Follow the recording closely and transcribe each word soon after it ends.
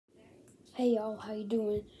Hey y'all, how you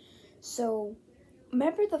doing? So,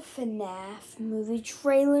 remember the FNAF movie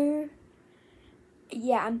trailer?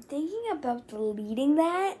 Yeah, I'm thinking about deleting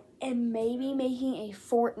that and maybe making a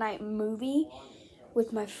Fortnite movie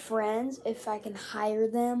with my friends if I can hire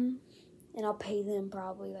them, and I'll pay them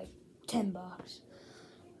probably like $10.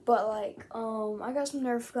 But I got some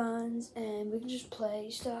Nerf guns and we can just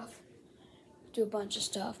play stuff, do a bunch of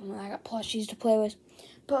stuff. I got plushies to play with.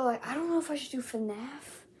 But I don't know if I should do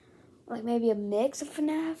FNAF. Like maybe a mix of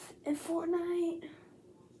FNAF and Fortnite?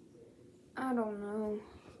 I don't know.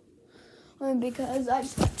 Because I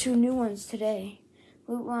just got 2 new ones today.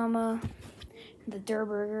 Loot Llama, the Durr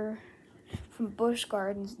Burger from Busch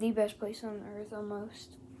Gardens, the best place on earth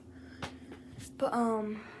almost. But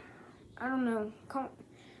I don't know.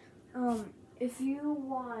 If you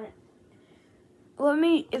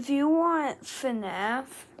want FNAF,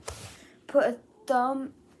 put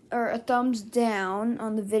a thumbs down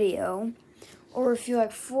on the video. Or if you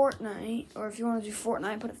like Fortnite, or if you want to do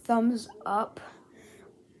Fortnite, put a thumbs up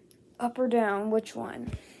or down, which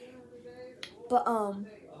one? But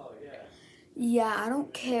yeah, I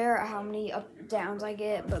don't care how many downs I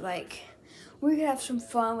get, but we could have some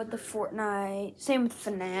fun with the Fortnite. Same with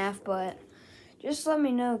FNAF, but just let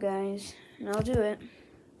me know, guys, and I'll do it.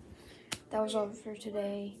 That was all for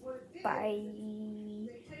today. Bye.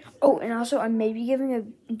 Oh, and also I may be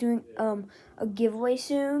doing a giveaway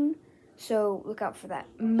soon, so look out for that.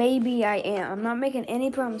 Maybe I am. I'm not making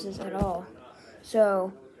any promises at all.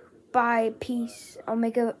 So, bye, peace. I'll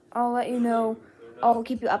let you know. I'll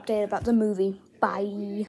keep you updated about the movie. Bye.